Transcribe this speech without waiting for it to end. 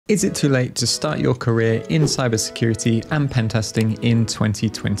Is it too late to start your career in cybersecurity and pen testing in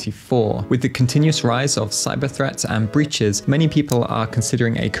 2024? With the continuous rise of cyber threats and breaches, many people are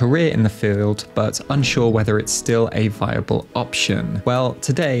considering a career in the field, but unsure whether it's still a viable option. Well,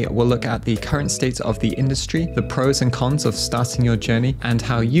 today we'll look at the current state of the industry, the pros and cons of starting your journey, and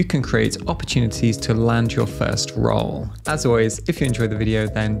how you can create opportunities to land your first role. As always, if you enjoyed the video,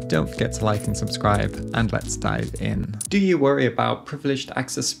 then don't forget to like and subscribe, and let's dive in. Do you worry about privileged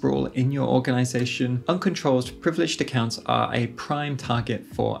access sprawl in your organization? Uncontrolled privileged accounts are a prime target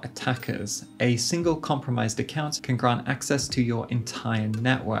for attackers. A single compromised account can grant access to your entire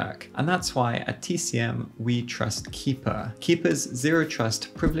network. And that's why at TCM, we trust Keeper. Keeper's zero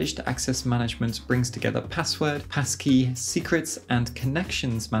trust privileged access management brings together password, passkey, secrets, and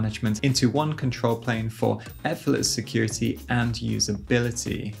connections management into one control plane for effortless security and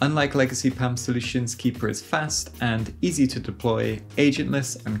usability. Unlike legacy PAM solutions, Keeper is fast and easy to deploy,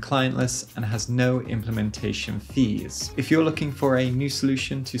 agentless and clientless, and has no implementation fees. If you're looking for a new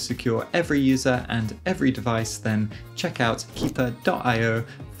solution to secure every user and every device, then check out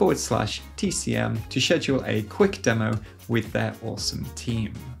keeper.io/TCM to schedule a quick demo with their awesome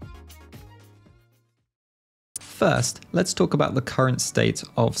team. First, let's talk about the current state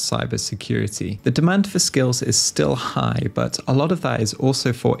of cybersecurity. The demand for skills is still high, but a lot of that is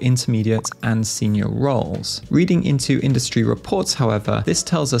also for intermediate and senior roles. Reading into industry reports, however, this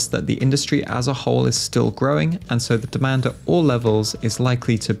tells us that the industry as a whole is still growing, and so the demand at all levels is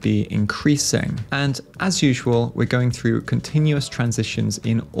likely to be increasing. And as usual, we're going through continuous transitions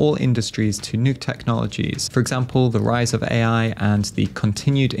in all industries to new technologies. For example, the rise of AI and the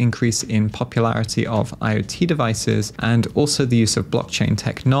continued increase in popularity of IoT devices, and also the use of blockchain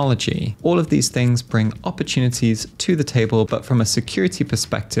technology. All of these things bring opportunities to the table, but from a security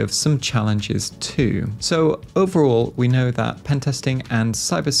perspective, some challenges too. So overall, we know that pen testing and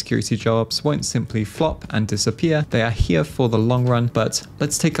cybersecurity jobs won't simply flop and disappear. They are here for the long run, but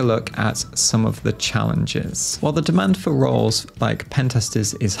let's take a look at some of the challenges. While the demand for roles like pen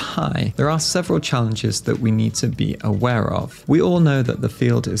testers is high, there are several challenges that we need to be aware of. We all know that the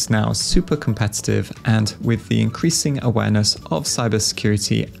field is now super competitive, and with the increasing awareness of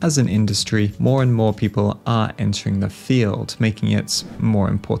cybersecurity as an industry, more and more people are entering the field, making it more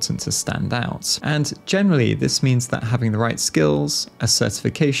important to stand out. And generally, this means that having the right skills, a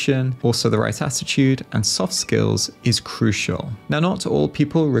certification, also the right attitude and soft skills is crucial. Now, not all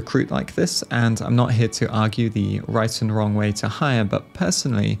people recruit like this, and I'm not here to argue the right and wrong way to hire, but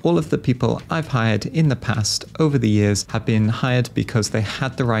personally, all of the people I've hired in the past over the years have been hired because they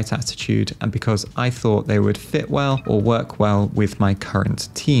had the right attitude and because I thought they would fit well or work well with my current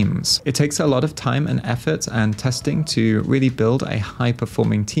teams. It takes a lot of time and effort and testing to really build a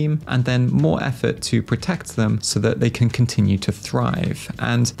high-performing team, and then more effort to protect them so that they can continue to thrive.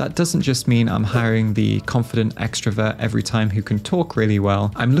 And that doesn't just mean I'm hiring the confident extrovert every time who can talk really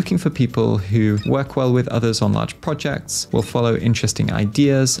well. I'm looking for people who work well with others on large projects, will follow interesting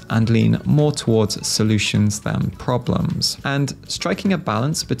ideas, and lean more towards solutions than problems. And striking a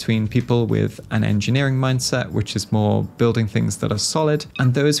balance between people with an engineering mindset, which is more building things that are solid,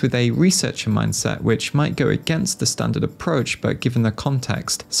 and those with a researcher mindset, which might go against the standard approach, but given the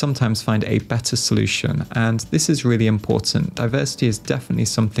context, sometimes find a better solution. And this is really important. Diversity is definitely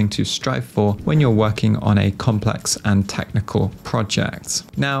something to strive for when you're working on a complex and technical project.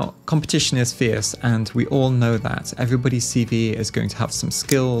 Now, competition is fierce, and we all know that. Everybody's CV is going to have some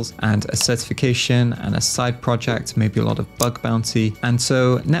skills and a certification and a side project, maybe a lot of bug bounty. And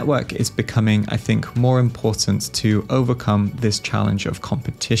so network is becoming, I think, more important to overcome this challenge of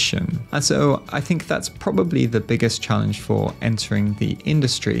competition. And so I think that's probably the biggest challenge for entering the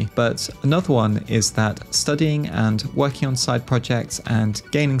industry. But another one is that studying and working on side projects and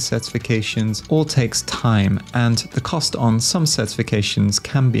gaining certifications all takes time, and the cost on some certifications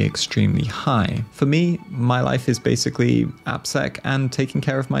can be extremely high. For me, my life is basically AppSec and taking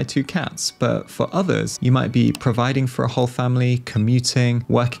care of my 2 cats. But for others, you might be providing for a whole family, commuting,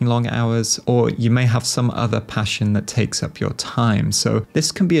 working long hours, or you may have some other passion that takes up your time. So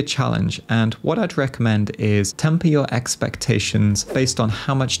this can be a challenge, and what I'd recommend is temper your expectations based on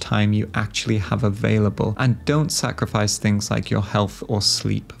how much time you actually have available, and don't sacrifice things like your health or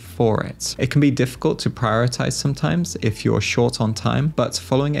sleep for it. It can be difficult to prioritize sometimes if you're short on time, but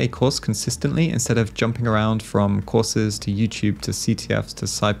following a course consistently instead of jumping around from courses to YouTube to CTFs to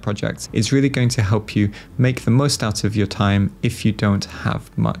side projects is really going to help you make the most out of your time if you don't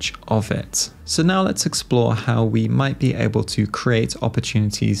have much of it. So now let's explore explore how we might be able to create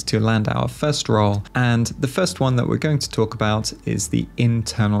opportunities to land our first role. And the first one that we're going to talk about is the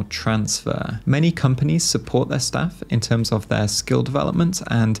internal transfer. Many companies support their staff in terms of their skill development,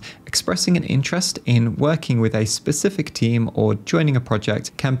 and expressing an interest in working with a specific team or joining a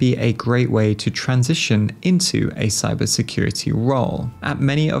project can be a great way to transition into a cybersecurity role. At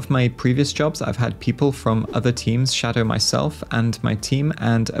many of my previous jobs, I've had people from other teams shadow myself and my team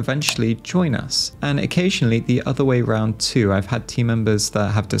and eventually join us. And occasionally the other way around too. I've had team members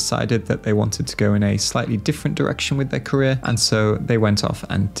that have decided that they wanted to go in a slightly different direction with their career, and so they went off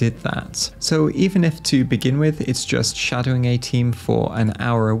and did that. So even if to begin with it's just shadowing a team for an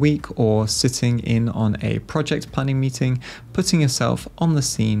hour a week or sitting in on a project planning meeting, putting yourself on the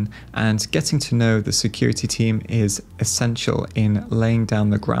scene and getting to know the security team is essential in laying down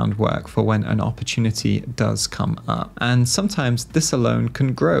the groundwork for when an opportunity does come up. And sometimes this alone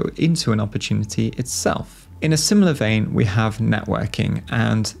can grow into an opportunity itself. In a similar vein, we have networking,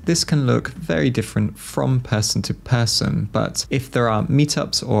 and this can look very different from person to person, but if there are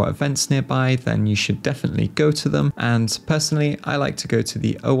meetups or events nearby, then you should definitely go to them. And personally, I like to go to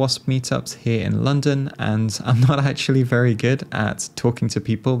the OWASP meetups here in London, and I'm not actually very good at talking to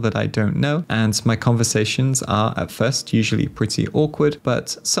people that I don't know, and my conversations are at first usually pretty awkward,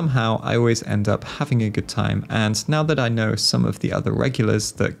 but somehow I always end up having a good time. And now that I know some of the other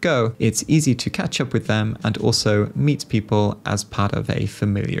regulars that go, it's easy to catch up with them and also meet people as part of a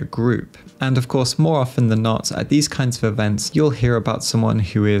familiar group. And of course, more often than not, at these kinds of events, you'll hear about someone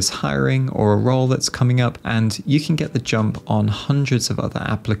who is hiring or a role that's coming up, and you can get the jump on hundreds of other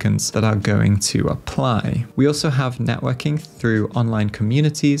applicants that are going to apply. We also have networking through online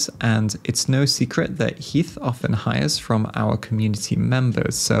communities, and it's no secret that Heath often hires from our community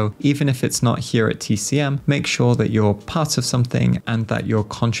members. So even if it's not here at TCM, make sure that you're part of something and that you're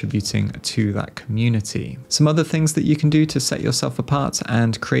contributing to that community. Some other things that you can do to set yourself apart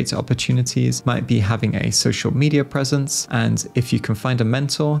and create opportunities might be having a social media presence, and if you can find a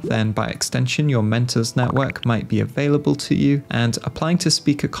mentor, then by extension your mentor's network might be available to you, and applying to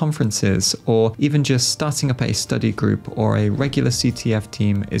speak at conferences or even just starting up a study group or a regular CTF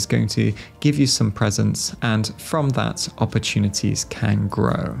team is going to give you some presence, and from that opportunities can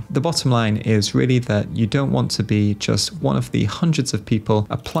grow. The bottom line is really that you don't want to be just one of the hundreds of people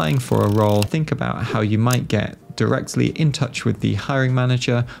applying for a role. Think about how you might get directly in touch with the hiring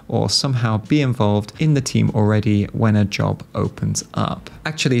manager or somehow be involved in the team already when a job opens up.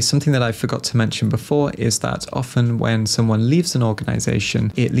 Actually, something that I forgot to mention before is that often when someone leaves an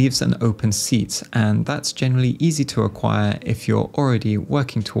organization, it leaves an open seat, and that's generally easy to acquire if you're already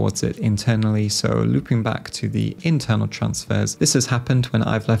working towards it internally. So looping back to the internal transfers, this has happened when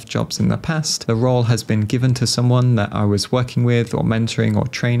I've left jobs in the past. The role has been given to someone that I was working with or mentoring or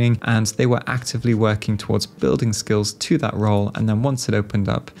training, and they were actively working towards building skills to that role, and then once it opened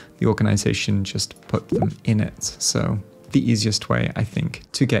up, the organization just put them in it. So the easiest way, I think,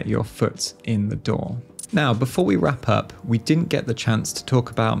 to get your foot in the door. Now, before we wrap up, we didn't get the chance to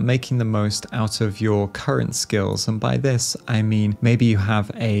talk about making the most out of your current skills. And by this, I mean, maybe you have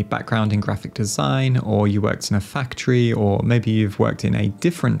a background in graphic design, or you worked in a factory, or maybe you've worked in a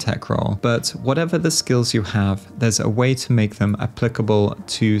different tech role. But whatever the skills you have, there's a way to make them applicable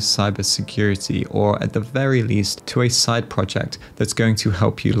to cybersecurity, or at the very least, to a side project that's going to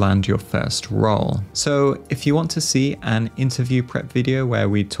help you land your first role. So if you want to see an interview prep video where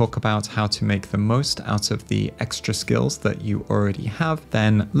we talk about how to make the most out of the extra skills that you already have,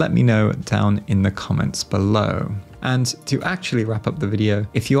 then let me know down in the comments below. And to actually wrap up the video,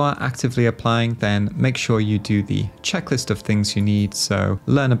 if you are actively applying, then make sure you do the checklist of things you need. So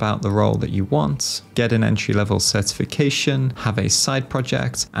learn about the role that you want, get an entry-level certification, have a side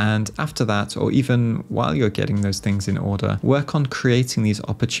project, and after that, or even while you're getting those things in order, work on creating these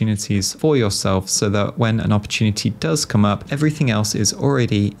opportunities for yourself so that when an opportunity does come up, everything else is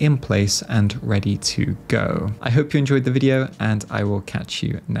already in place and ready to go. I hope you enjoyed the video, and I will catch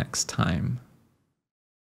you next time.